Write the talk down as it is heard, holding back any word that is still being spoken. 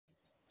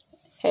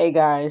Hey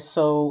guys,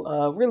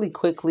 so really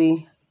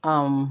quickly,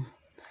 I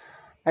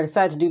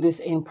decided to do this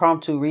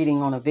impromptu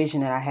reading on a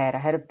vision that I had. I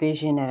had a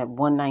vision at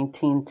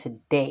 119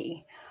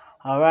 today.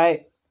 All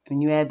right,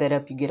 when you add that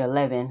up, you get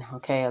 11.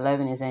 Okay,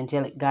 11 is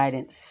angelic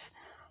guidance,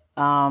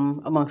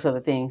 amongst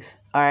other things.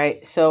 All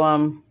right, so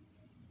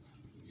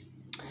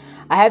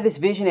I had this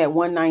vision at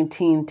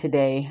 119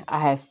 today. I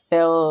had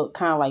fell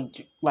kind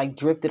of like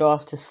drifted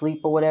off to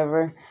sleep or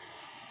whatever.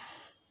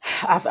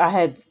 I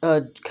had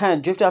kind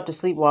of drifted off to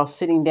sleep while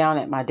sitting down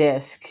at my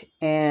desk,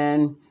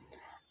 and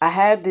I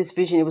had this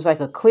vision. It was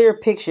like a clear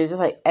picture. It's just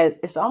like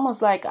it's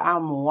almost like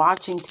I'm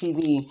watching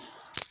TV.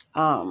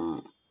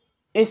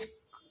 It's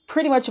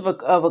pretty much of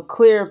a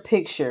clear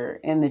picture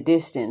in the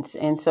distance,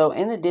 and so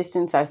in the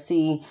distance I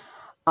see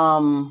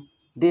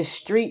this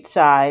street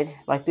side,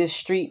 like this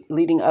street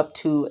leading up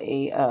to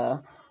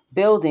a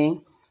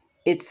building.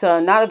 It's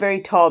not a very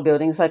tall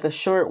building. It's like a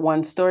short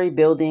one-story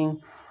building.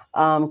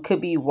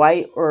 Could be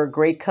white or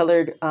gray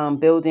colored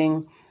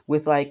building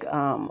with like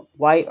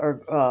white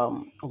or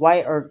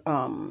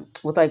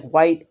with like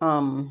white.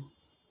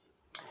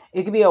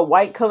 It could be a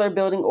white color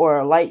building or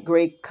a light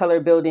gray color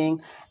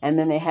building, and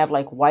then they have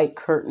like white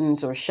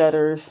curtains or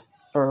shutters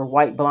or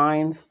white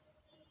blinds.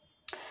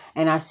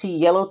 And I see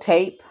yellow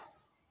tape,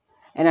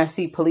 and I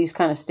see police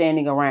kind of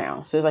standing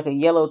around. So there's like a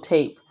yellow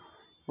tape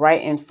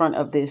right in front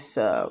of this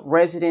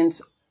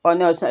residence. Oh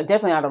no, it's not,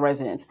 definitely not a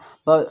residence,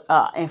 but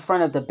in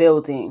front of the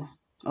building.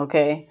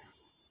 Okay,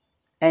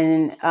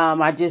 and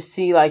I just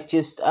see like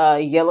just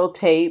yellow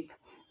tape.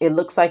 It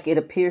looks like it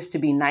appears to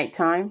be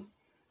nighttime,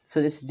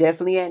 so this is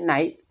definitely at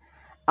night.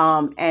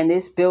 And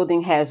this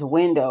building has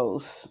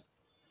windows.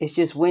 It's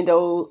just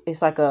window.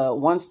 It's like a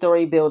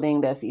one-story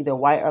building that's either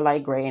white or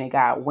light gray, and it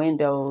got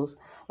windows,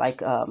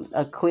 like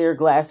a clear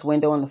glass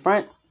window in the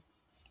front.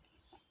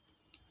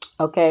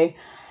 Okay,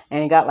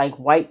 and it got like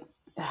white.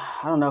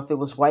 I don't know if it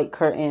was white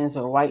curtains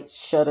or white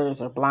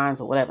shutters or blinds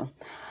or whatever.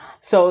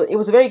 So it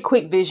was a very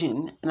quick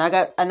vision, and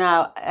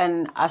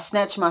I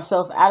snatched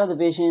myself out of the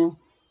vision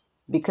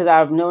because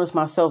I've noticed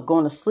myself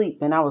going to sleep,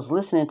 and I was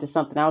listening to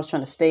something. I was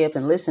trying to stay up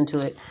and listen to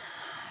it.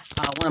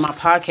 One of my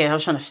podcasts, I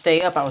was trying to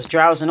stay up. I was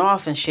drowsing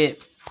off and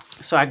shit.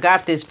 So I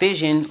got this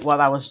vision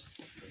while I was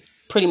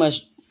pretty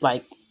much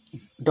like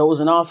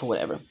dozing off or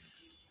whatever.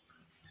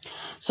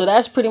 So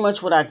that's pretty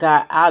much what I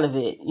got out of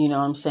it. You know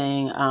what I'm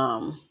saying?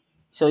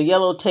 So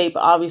yellow tape,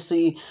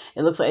 obviously,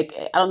 it looks like,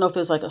 I don't know if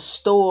it's like a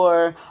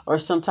store or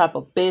some type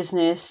of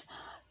business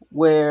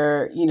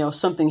where,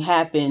 something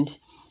happened,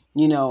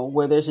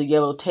 where there's a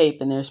yellow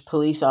tape and there's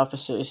police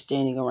officers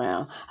standing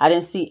around. I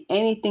didn't see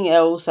anything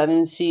else. I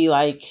didn't see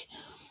like,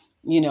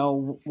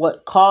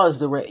 what caused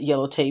the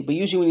yellow tape. But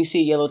usually when you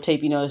see yellow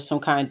tape, there's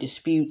some kind of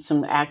dispute,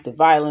 some act of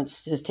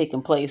violence has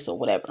taken place or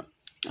whatever.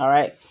 All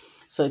right.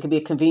 So it could be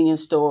a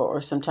convenience store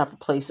or some type of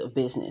place of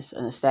business,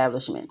 an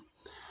establishment.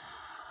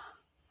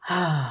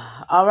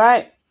 All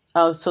right.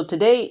 So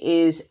today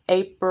is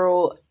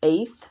April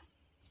 8th,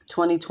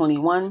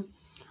 2021.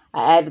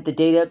 I added the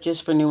date up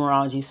just for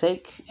numerology's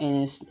sake,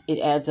 and it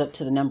adds up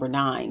to the number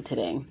 9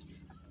 today.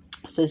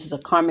 So this is a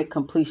karmic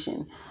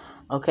completion.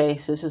 Okay,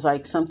 so this is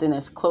like something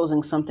that's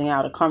closing something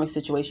out, a karmic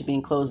situation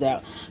being closed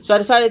out. So I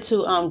decided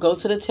to go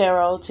to the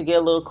tarot to get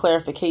a little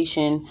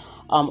clarification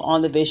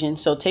on the vision.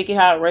 So take it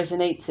how it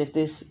resonates. If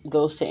this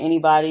goes to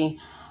anybody,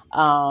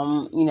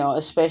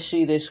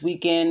 especially this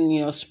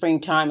weekend,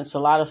 springtime, it's a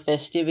lot of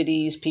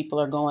festivities. People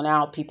are going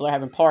out. People are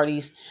having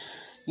parties.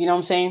 You know what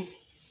I'm saying?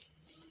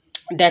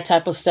 That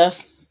type of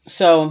stuff.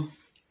 So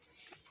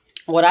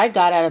what I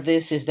got out of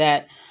this is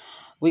that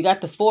we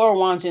got the 4 of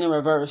Wands in the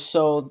reverse.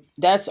 So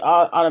that's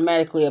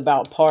automatically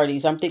about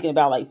parties. I'm thinking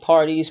about like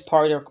parties,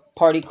 party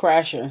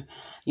crasher.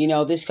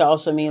 This could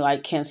also mean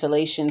like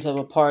cancellations of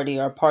a party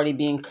or a party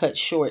being cut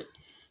short.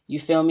 You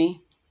feel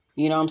me?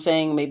 You know what I'm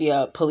saying? Maybe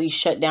a police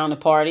shut down the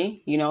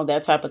party,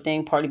 that type of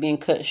thing, party being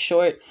cut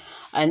short.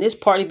 And this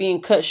party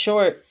being cut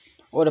short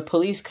or the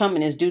police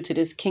coming is due to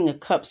this King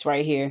of Cups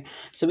right here.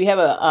 So we have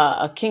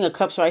a King of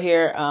Cups right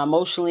here,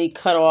 emotionally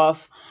cut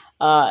off,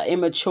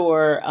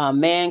 immature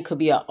man, could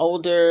be an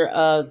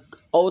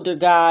older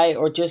guy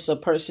or just a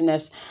person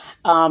that's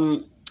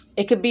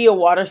it could be a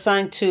water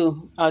sign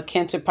too,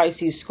 Cancer,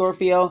 Pisces,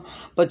 Scorpio,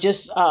 but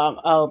just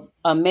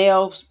a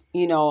male,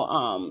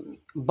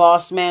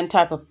 boss man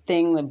type of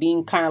thing,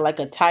 being kind of like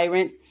a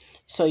tyrant.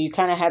 So you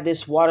kind of have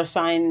this water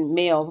sign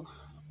male,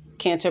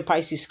 Cancer,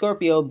 Pisces,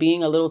 Scorpio,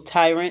 being a little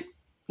tyrant,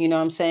 you know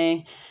what I'm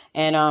saying?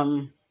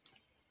 And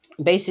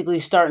basically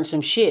starting some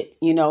shit,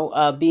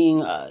 being,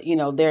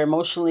 they're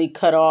emotionally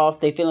cut off.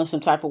 They feeling some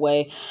type of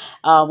way.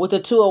 With the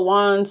 2 of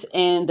Wands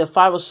and the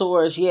 5 of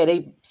Swords, yeah,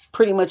 they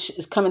pretty much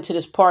is coming to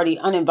this party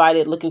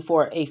uninvited, looking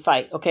for a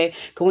fight, okay?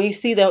 Because when you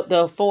see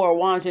the 4 of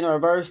Wands in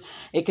reverse,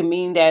 it can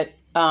mean that,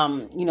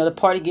 the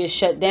party gets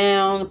shut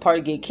down, the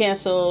party get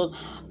canceled.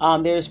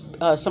 There's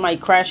somebody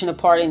crashing the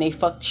party and they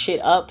fucked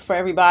shit up for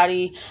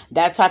everybody,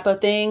 that type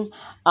of thing.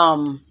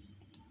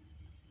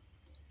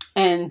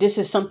 And this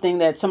is something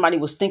that somebody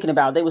was thinking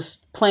about. They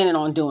was planning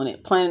on doing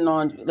it, planning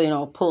on,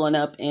 pulling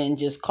up and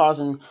just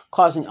causing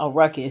a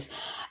ruckus.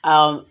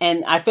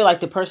 And I feel like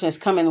the person is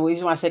coming. The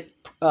reason why I said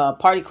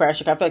party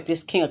crasher, I feel like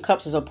this King of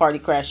Cups is a party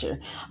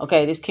crasher.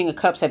 Okay, this King of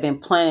Cups have been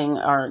planning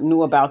or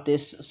knew about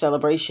this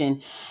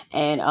celebration,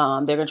 and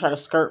they're gonna try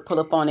to pull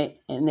up on it,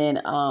 and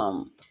then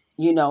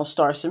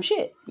start some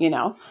shit.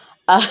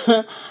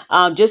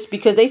 Just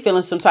because they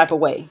feeling some type of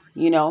way,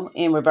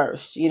 in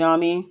reverse. You know what I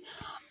mean?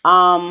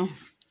 Um,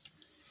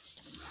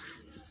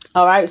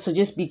 All right, so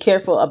just be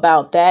careful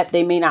about that.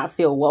 They may not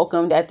feel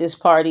welcomed at this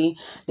party.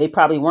 They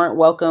probably weren't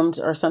welcomed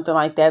or something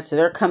like that. So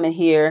they're coming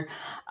here,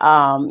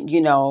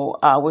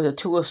 with a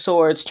two of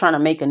swords, trying to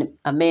make an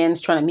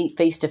amends, trying to meet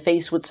face to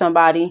face with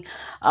somebody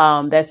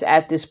that's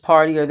at this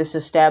party or this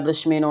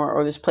establishment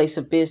or this place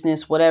of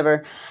business,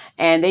 whatever.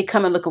 And they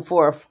come in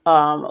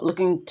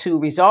looking to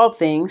resolve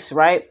things,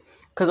 right?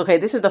 Because, okay,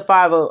 this is the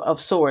five of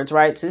swords,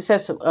 right? So this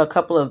has a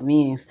couple of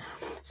meanings.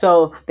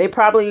 So they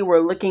probably were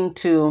looking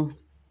to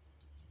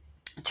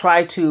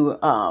try to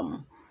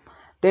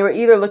they were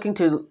either looking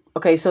to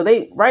so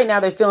they right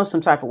now they're feeling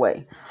some type of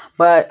way,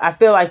 but I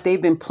feel like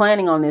they've been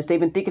planning on this, they've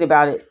been thinking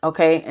about it.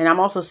 And I'm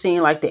also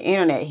seeing like the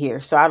internet here,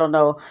 so I don't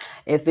know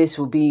if this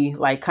will be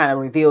like kind of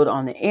revealed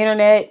on the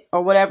internet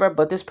or whatever,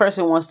 but this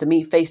person wants to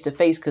meet face to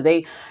face because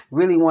they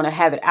really want to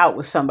have it out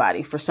with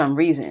somebody for some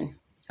reason.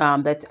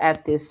 That's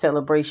at this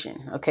celebration.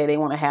 They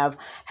want to have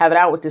it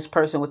out with this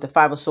person with the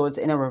five of swords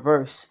in a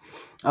reverse.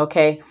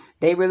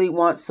 They really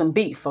want some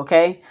beef.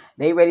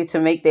 They ready to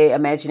make their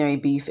imaginary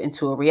beef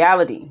into a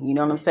reality. You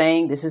know what I'm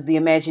saying? This is the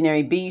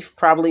imaginary beef,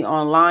 probably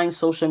online,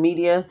 social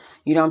media.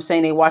 You know what I'm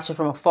saying? They watch it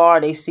from afar.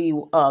 They see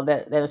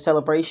that a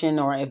celebration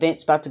or an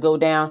event's about to go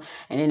down,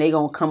 and then they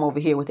gonna come over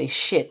here with a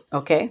shit.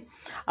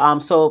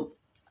 So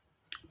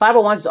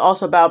 501 is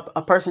also about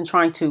a person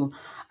trying to,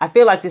 I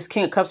feel like this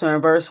King of Cups in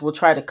reverse will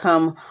try to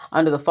come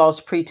under the false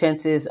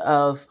pretenses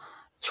of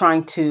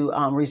trying to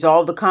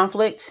resolve the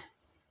conflict.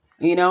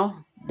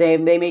 They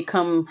may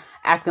come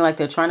acting like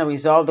they're trying to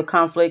resolve the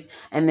conflict,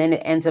 and then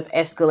it ends up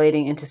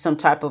escalating into some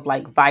type of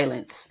like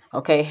violence.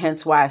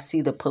 Hence why I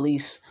see the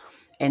police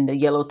and the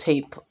yellow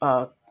tape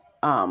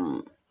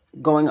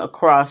going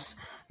across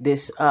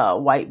this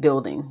white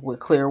building with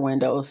clear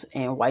windows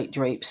and white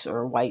drapes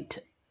or white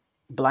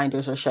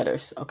blinders or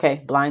shutters.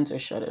 Blinds or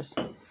shutters.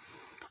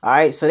 All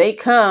right, so they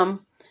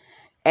come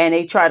and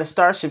they try to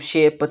start some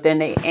shit, but then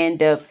they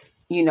end up,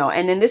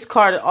 and then this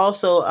card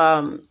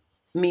also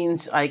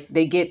means like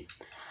they get,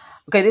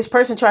 this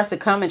person tries to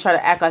come and try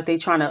to act like they're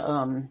trying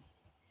to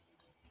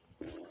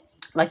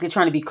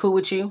be cool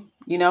with you,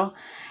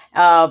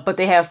 but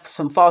they have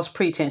some false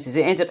pretenses.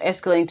 It ends up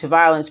escalating to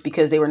violence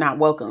because they were not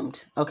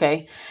welcomed.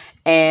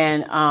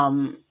 And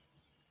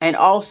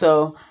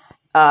also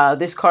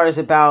this card is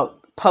about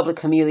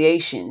public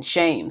humiliation,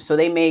 shame. So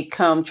they may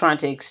come trying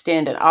to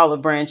extend an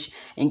olive branch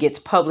and gets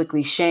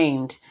publicly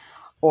shamed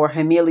or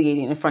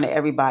humiliated in front of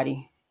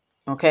everybody.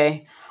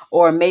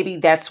 Or maybe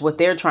that's what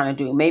they're trying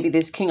to do. Maybe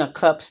this King of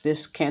Cups,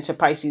 this Cancer,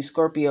 Pisces,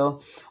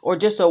 Scorpio, or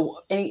just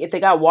if they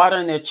got water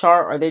in their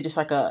chart, or they're just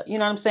like a, you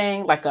know what I'm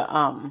saying? Like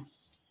a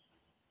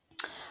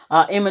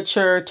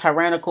immature,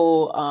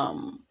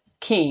 tyrannical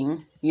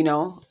king,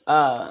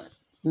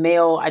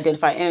 male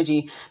identified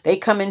energy. They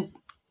come in.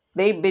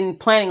 They've been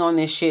planning on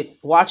this shit,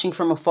 watching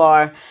from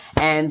afar,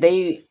 and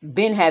they've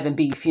been having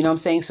beef, you know what I'm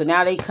saying? So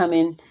now they come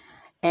in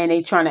and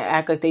they trying to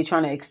act like they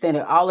trying to extend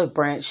an olive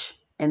branch.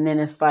 And then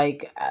it's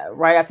like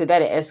right after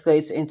that, it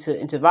escalates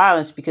into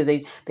violence because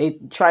they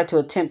try to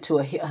attempt to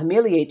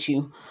humiliate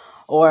you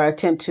or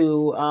attempt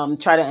to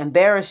try to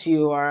embarrass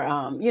you or, you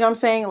know what I'm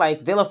saying?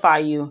 Like vilify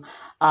you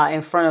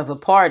in front of the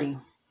party.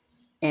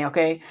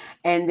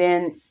 And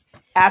then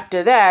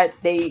after that,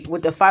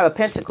 with the Five of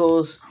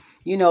Pentacles,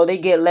 they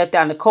get left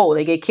out in the cold.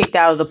 They get kicked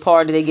out of the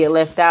party. They get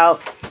left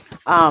out.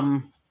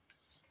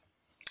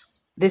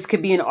 This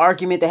could be an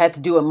argument that had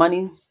to do with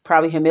money,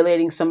 probably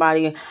humiliating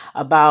somebody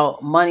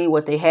about money,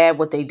 what they have,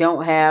 what they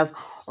don't have,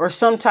 or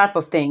some type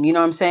of thing. You know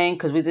what I'm saying?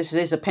 Because this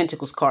is a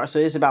Pentacles card, so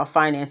it's about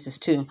finances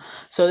too.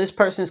 So this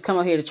person's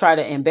coming here to try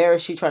to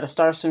embarrass you, try to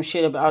start some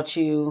shit about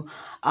you,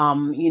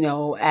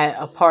 at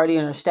a party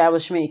or an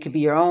establishment. It could be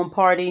your own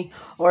party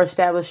or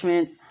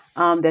establishment.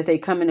 That they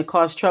come in to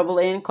cause trouble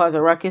in, cause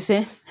a ruckus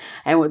in.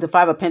 And with the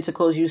Five of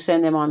Pentacles, you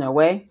send them on their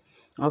way.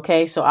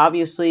 So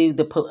obviously,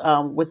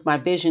 with my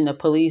vision, the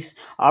police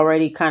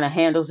already kind of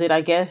handles it, I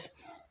guess.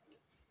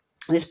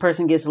 This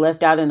person gets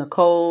left out in the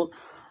cold,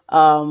 you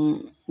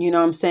know what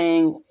I'm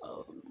saying,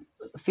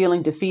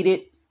 feeling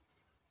defeated,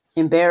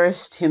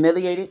 embarrassed,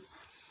 humiliated.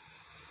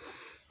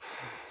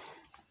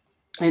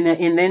 And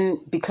then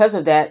because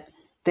of that,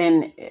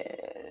 then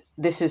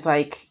this is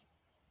like,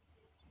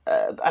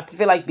 I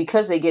feel like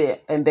because they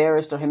get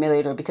embarrassed or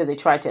humiliated, or because they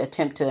try to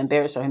attempt to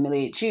embarrass or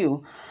humiliate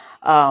you,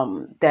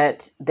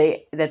 that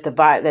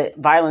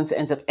violence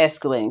ends up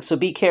escalating. So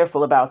be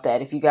careful about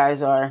that. If you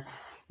guys are,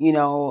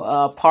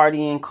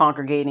 partying,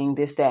 congregating,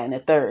 this, that, and the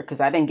third,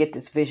 because I didn't get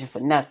this vision for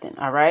nothing.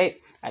 All right.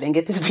 I didn't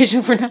get this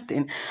vision for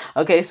nothing.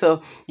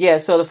 So yeah.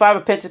 So the Five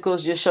of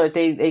Pentacles just show that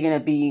they're going to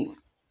be,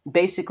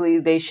 basically,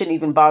 they shouldn't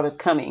even bother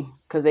coming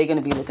because they're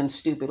going to be looking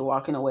stupid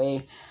walking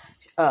away.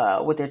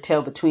 with their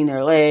tail between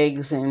their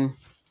legs and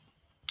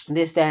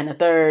this, that, and the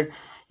third.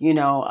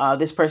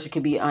 This person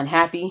could be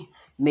unhappy.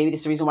 Maybe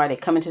that's the reason why they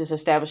come into this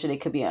establishment. They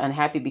could be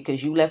unhappy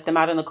because you left them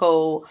out in the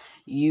cold.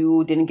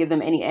 You didn't give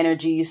them any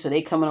energy. So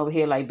they coming over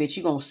here like, bitch,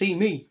 you gonna see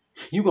me.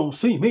 You gonna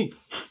see me.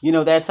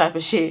 That type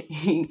of shit.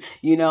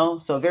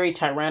 So very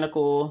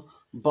tyrannical,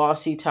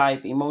 bossy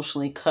type,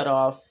 emotionally cut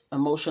off,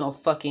 emotional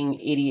fucking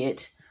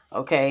idiot.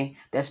 Okay.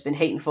 That's been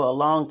hating for a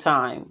long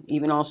time,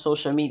 even on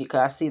social media. Cause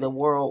I see the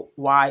World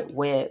Wide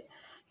Web.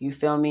 You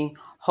feel me?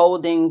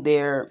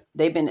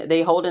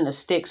 They holding a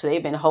stick, so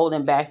they've been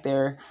holding back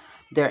their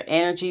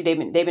energy. They've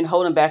been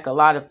holding back a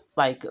lot of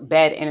like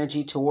bad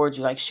energy towards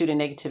you, like shooting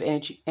negative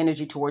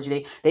energy towards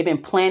you. They've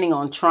been planning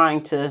on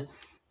trying to,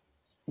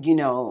 they've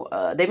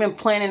been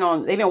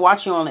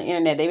watching on the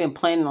internet. They've been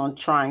planning on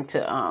trying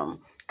to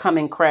come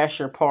and crash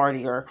your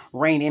party or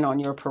rain in on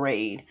your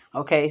parade.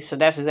 Okay, so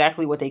that's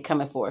exactly what they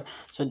coming for.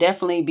 So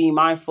definitely be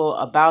mindful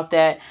about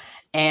that.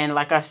 And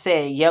like I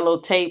said, yellow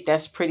tape,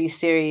 that's pretty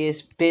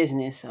serious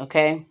business.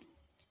 Okay.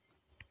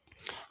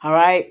 All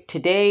right.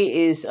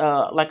 Today is,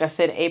 like I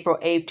said, April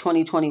 8th,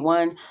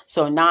 2021.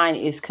 So 9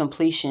 is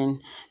completion.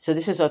 So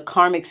this is a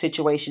karmic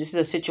situation. This is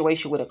a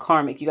situation with a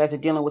karmic. You guys are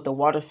dealing with the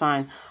water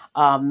sign,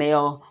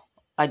 male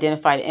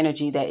identified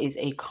energy that is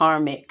a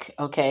karmic.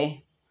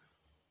 Okay.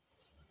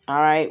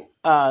 All right.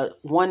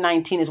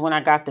 119 is when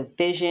I got the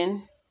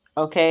vision.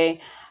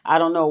 Okay. I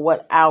don't know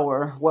what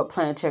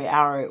planetary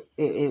hour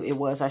it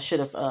was. I should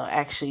have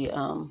actually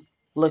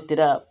looked it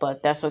up,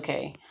 but that's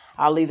okay.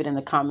 I'll leave it in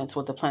the comments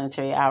what the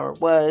planetary hour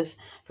was.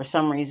 For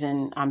some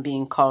reason, I'm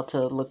being called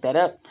to look that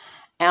up.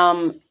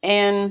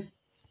 And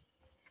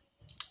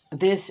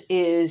this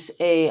is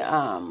a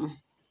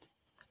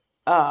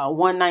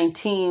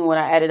 119. When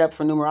I add it up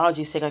for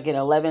numerology's sake, I get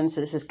 11.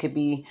 So could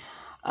be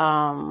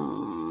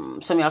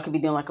some of y'all could be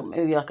doing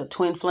maybe like a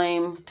twin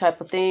flame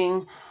type of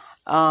thing.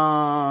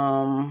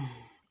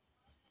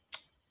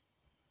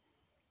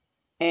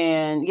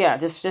 And yeah,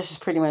 this is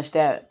pretty much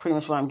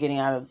what I'm getting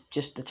out of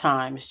just the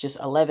time. It's just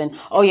 11.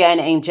 Oh yeah, and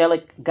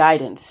angelic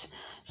guidance.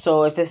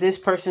 So if this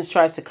person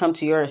tries to come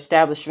to your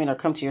establishment or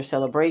come to your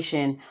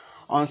celebration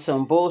on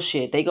some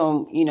bullshit,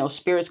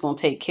 spirit's gonna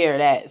take care of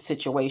that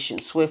situation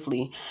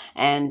swiftly,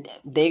 and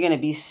they're gonna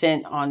be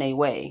sent on their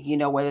way.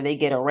 Whether they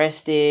get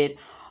arrested,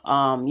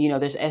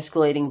 there's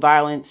escalating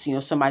violence.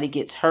 Somebody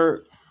gets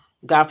hurt.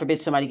 God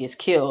forbid somebody gets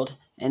killed.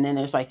 And then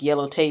there's like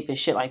yellow tape and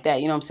shit like that.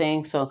 You know what I'm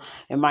saying? So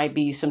it might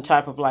be some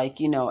type of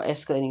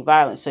escalating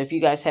violence. So if you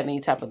guys have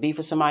any type of beef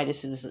with somebody,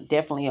 this is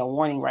definitely a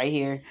warning right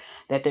here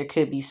that there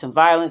could be some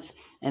violence.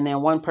 And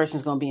then one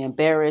person's going to be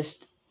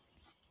embarrassed,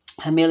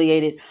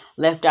 humiliated,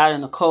 left out in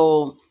the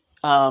cold,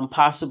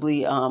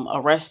 possibly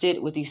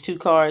arrested with these two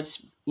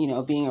cards,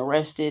 being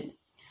arrested,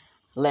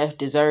 left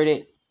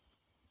deserted,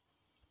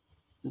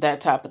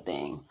 that type of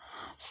thing.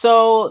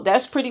 So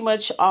that's pretty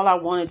much all I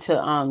wanted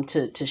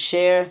to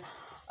share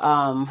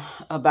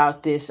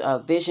about this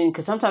vision,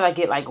 because sometimes I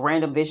get like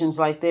random visions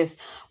like this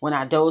when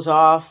I doze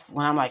off,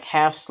 when I'm like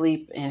half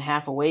asleep and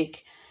half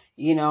awake.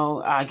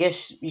 I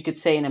guess you could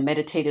say in a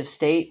meditative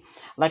state.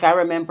 Like I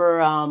remember,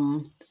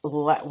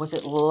 was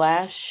it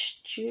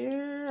last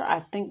year? I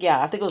think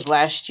it was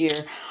last year.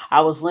 I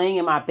was laying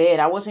in my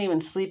bed. I wasn't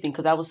even sleeping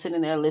because I was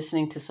sitting there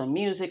listening to some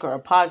music or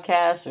a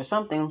podcast or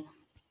something.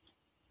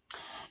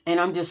 And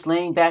I'm just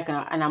laying back,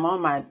 and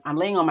I'm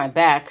laying on my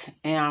back,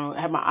 and I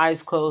have my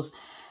eyes closed,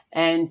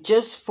 and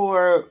just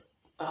for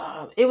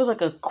it was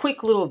like a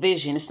quick little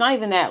vision. It's not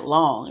even that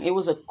long. It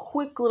was a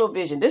quick little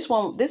vision. This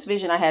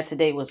vision I had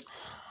today was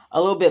a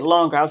little bit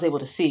longer. I was able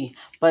to see,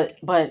 but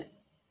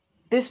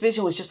this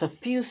vision was just a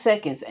few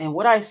seconds, and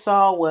what I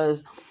saw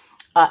was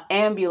an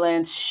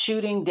ambulance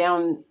shooting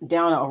down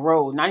a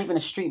road, not even a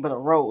street, but a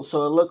road.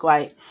 So it looked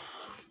like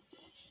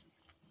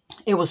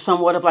it was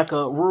somewhat of like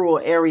a rural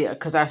area,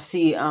 because I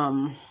see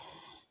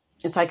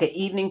it's like an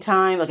evening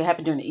time, like it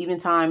happened during the evening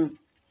time,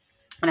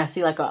 and I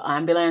see like an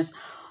ambulance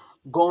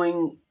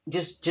going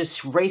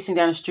just racing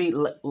down the street,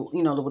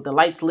 with the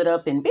lights lit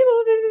up and beep,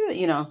 beep,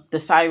 beep, the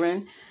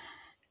siren,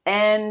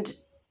 and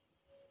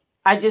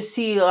I just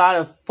see a lot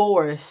of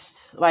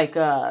forests, like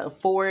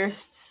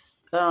forests.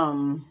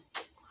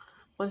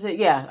 Was it?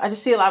 Yeah, I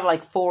just see a lot of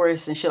like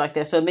forests and shit like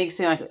that. So it makes it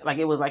seem like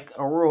it was like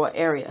a rural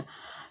area.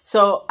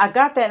 So I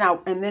got that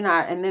now, and then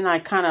I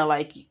kind of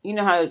like,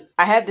 how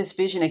I had this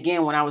vision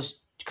again when I was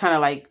kind of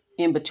like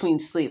in between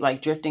sleep,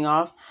 like drifting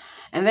off,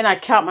 and then I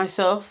caught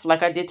myself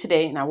like I did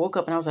today, and I woke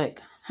up and I was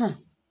like, huh.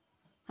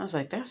 I was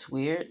like, that's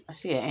weird. I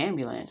see an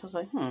ambulance. I was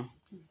like,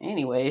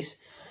 Anyways,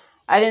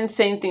 I didn't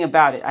say anything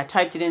about it. I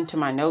typed it into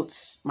my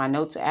notes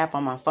app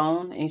on my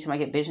phone. Anytime I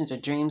get visions or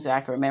dreams that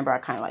I can remember, I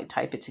kind of like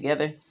type it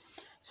together.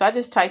 So I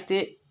just typed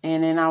it,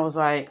 and then I was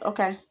like,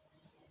 okay.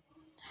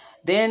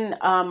 Then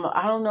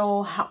I don't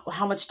know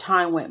how much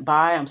time went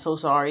by. I'm so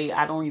sorry.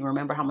 I don't even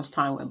remember how much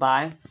time went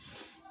by.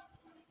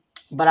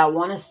 But I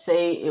want to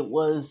say it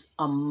was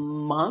a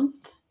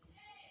month.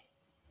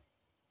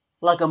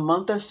 Like a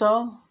month or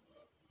so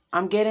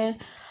I'm getting.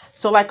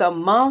 So like a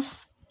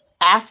month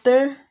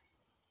after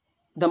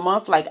the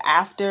month like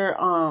after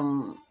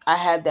I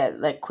had that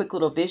like quick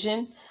little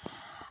vision,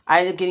 I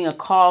ended up getting a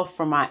call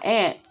from my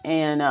aunt,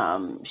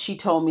 and she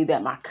told me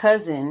that my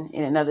cousin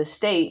in another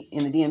state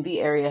in the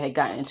DMV area had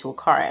gotten into a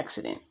car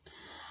accident.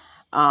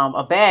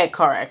 A bad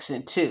car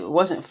accident too. It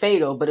wasn't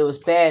fatal, but it was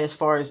bad as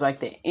far as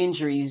like the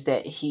injuries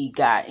that he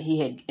got. He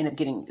had ended up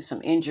getting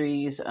some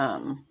injuries,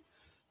 I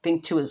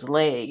think to his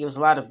leg. It was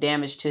a lot of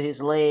damage to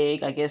his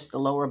leg, I guess the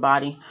lower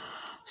body.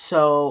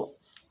 So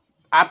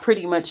I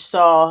pretty much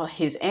saw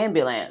his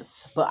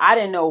ambulance, but I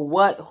didn't know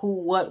what,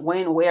 who, what,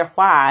 when, where,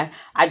 why.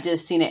 I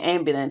just seen an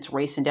ambulance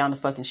racing down the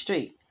fucking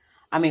street.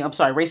 I mean, I'm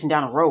sorry, racing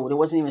down a road. It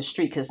wasn't even a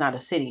street because it's not a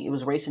city. It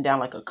was racing down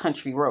like a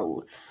country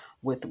road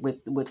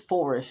with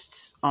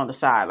forests on the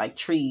side, like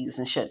trees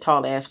and shit,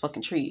 tall ass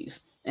fucking trees.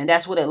 And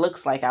that's what it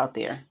looks like out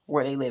there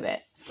where they live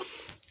at.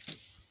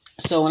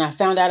 So when I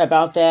found out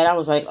about that, I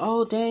was like,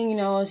 oh, dang,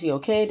 is he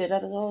okay? Da, da,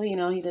 da, da, he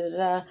da, da,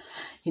 da.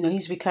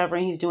 He's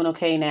recovering. He's doing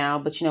okay now.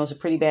 But, it's a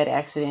pretty bad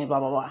accident, blah,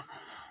 blah, blah.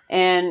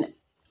 And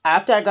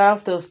after I got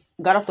off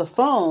the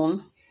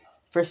phone,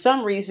 for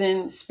some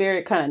reason,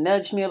 Spirit kind of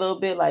nudged me a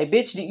little bit like,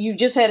 bitch, you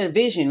just had a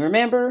vision,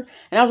 remember?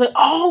 And I was like,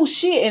 oh,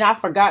 shit. And I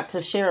forgot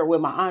to share it with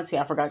my auntie.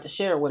 I forgot to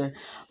share it with her.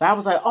 But I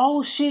was like,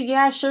 oh, shit,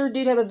 yeah, I sure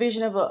did have a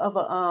vision of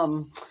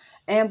a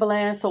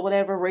ambulance or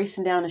whatever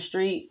racing down the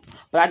street,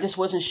 but I just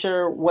wasn't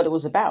sure what it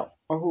was about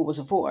or who it was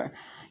for,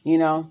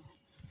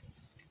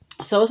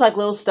 so it's like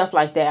little stuff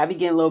like that. I be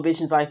getting little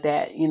visions like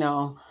that,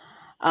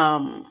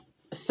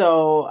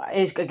 so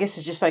I guess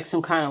it's just like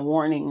some kind of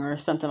warning or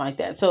something like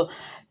that. So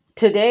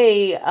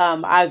today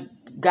I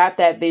got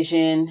that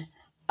vision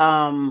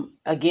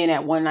again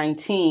at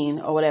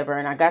 1:19 or whatever,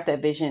 and I got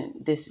that vision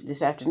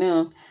this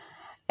afternoon,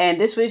 and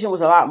this vision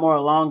was a lot more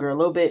longer, a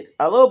little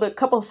bit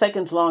couple of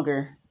seconds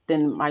longer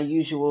than my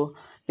usual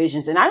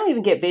visions. And I don't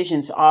even get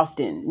visions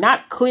often,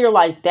 not clear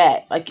like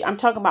that. Like I'm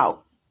talking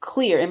about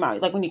clear in my,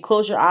 like when you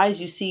close your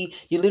eyes,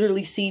 you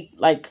literally see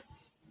like,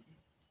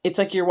 it's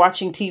like you're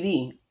watching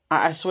TV.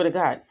 I swear to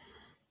God,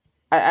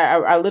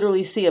 I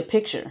literally see a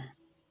picture,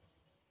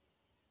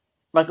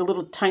 like a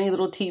little tiny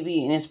little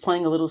TV, and it's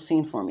playing a little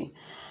scene for me.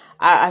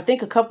 I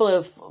think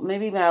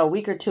maybe about a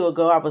week or two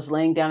ago, I was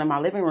laying down in my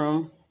living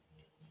room,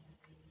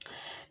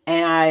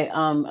 and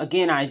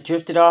I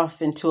drifted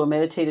off into a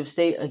meditative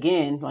state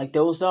again, like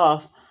dozed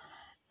off.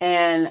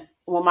 And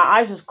when my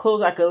eyes was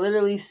closed, I could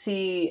literally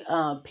see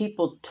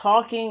people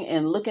talking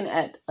and looking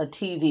at a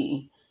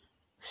TV,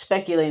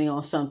 speculating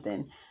on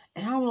something.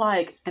 And I'm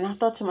like, and I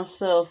thought to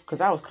myself, because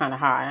I was kind of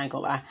high, I ain't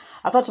gonna lie.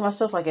 I thought to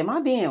myself, like, am I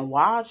being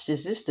watched?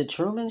 Is this the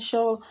Truman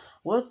Show?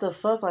 What the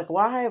fuck? Like,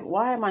 why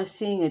am I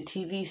seeing a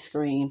TV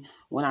screen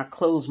when I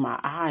close my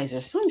eyes or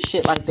some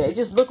shit like that? It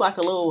just looked like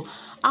a little,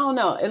 I don't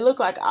know. It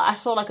looked like I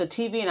saw like a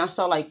TV, and I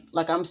saw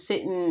like I'm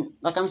standing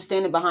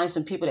behind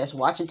some people that's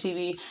watching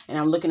TV, and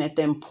I'm looking at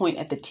them point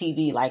at the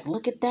TV, like,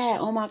 look at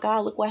that. Oh my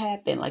God, look what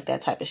happened. Like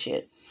that type of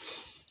shit,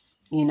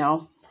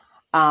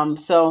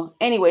 So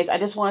anyways, I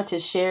just wanted to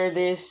share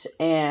this,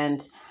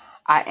 and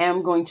I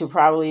am going to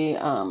probably,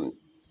 I'm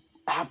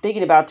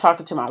thinking about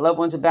talking to my loved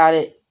ones about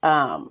it,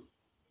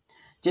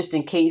 just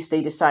in case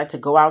they decide to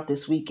go out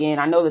this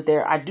weekend.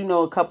 I do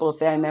know a couple of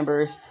family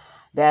members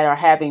that are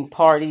having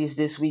parties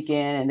this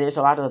weekend, and there's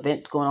a lot of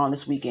events going on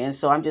this weekend.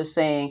 So I'm just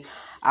saying,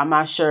 I'm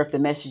not sure if the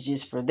message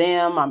is for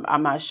them.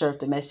 I'm not sure if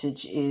the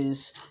message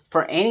is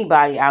for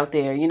anybody out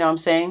there. You know what I'm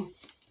saying?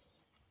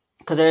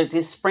 Because there's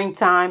this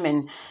springtime,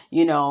 and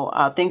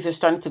things are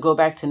starting to go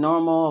back to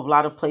normal. A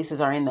lot of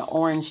places are in the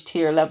orange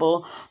tier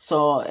level,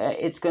 so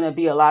it's going to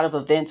be a lot of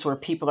events where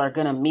people are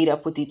going to meet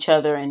up with each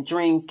other and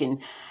drink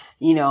and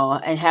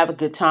and have a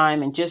good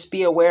time. And just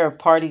be aware of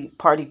party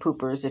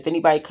poopers. If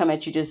anybody come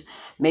at you, just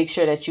make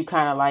sure that you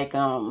kind of like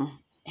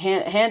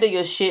handle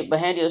your shit, but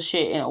handle your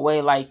shit in a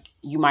way like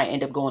you might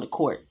end up going to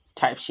court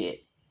type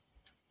shit,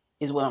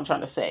 is what I'm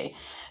trying to say.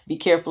 Be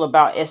careful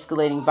about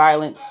escalating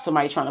violence.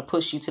 Somebody trying to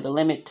push you to the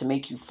limit to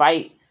make you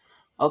fight.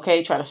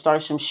 Okay, try to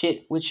start some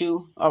shit with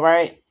you. All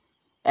right,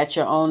 at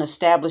your own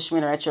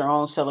establishment or at your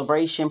own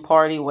celebration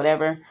party,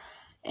 whatever.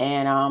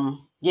 And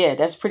yeah,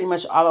 that's pretty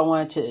much all I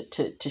wanted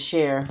to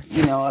share.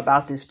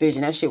 About this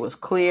vision. That shit was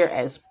clear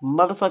as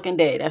motherfucking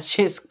day. That's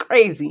just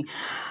crazy.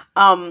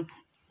 So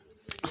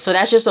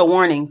that's just a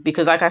warning,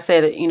 because like I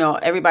said,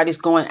 everybody's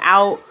going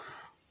out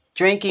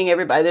drinking.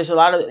 Everybody, there's a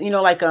lot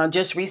of,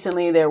 just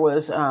recently there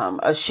was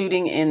a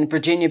shooting in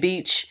Virginia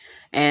Beach,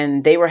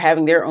 and they were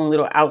having their own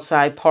little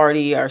outside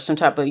party or some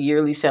type of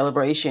yearly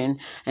celebration,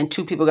 and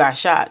 2 people got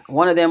shot.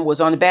 One of them was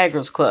on the Bad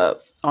Girls Club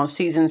on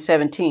season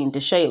 17,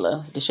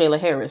 Deshayla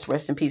Harris,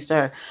 rest in peace to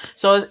her.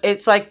 So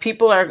it's like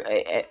people are,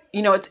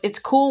 it's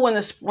cool when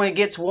it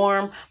gets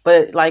warm,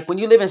 but like when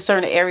you live in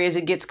certain areas,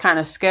 it gets kind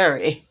of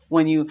scary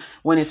when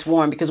it's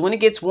warm, because when it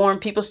gets warm,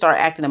 people start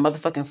acting a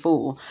motherfucking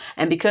fool.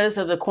 And because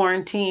of the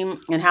quarantine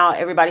and how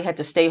everybody had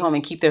to stay home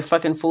and keep their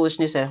fucking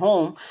foolishness at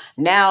home,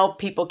 now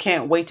people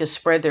can't wait to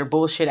spread their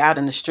bullshit out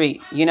in the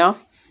street,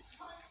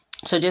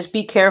 So just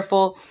be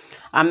careful.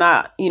 I'm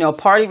not,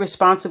 party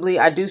responsibly.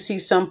 I do see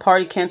some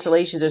party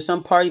cancellations or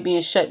some party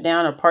being shut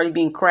down or party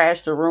being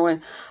crashed or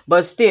ruined,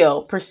 but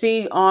still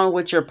proceed on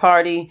with your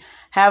party.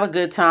 Have a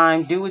good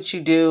time. Do what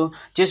you do.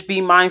 Just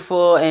be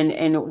mindful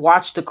and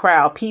watch the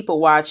crowd. People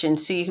watch and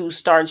see who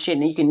starts shit,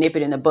 and you can nip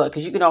it in the bud,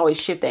 because you can always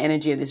shift the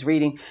energy of this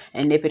reading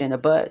and nip it in the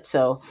bud.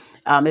 So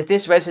if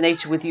this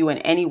resonates with you in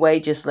any way,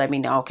 just let me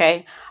know,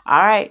 okay?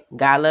 All right.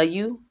 God love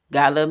you.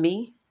 God love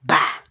me.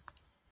 Bye.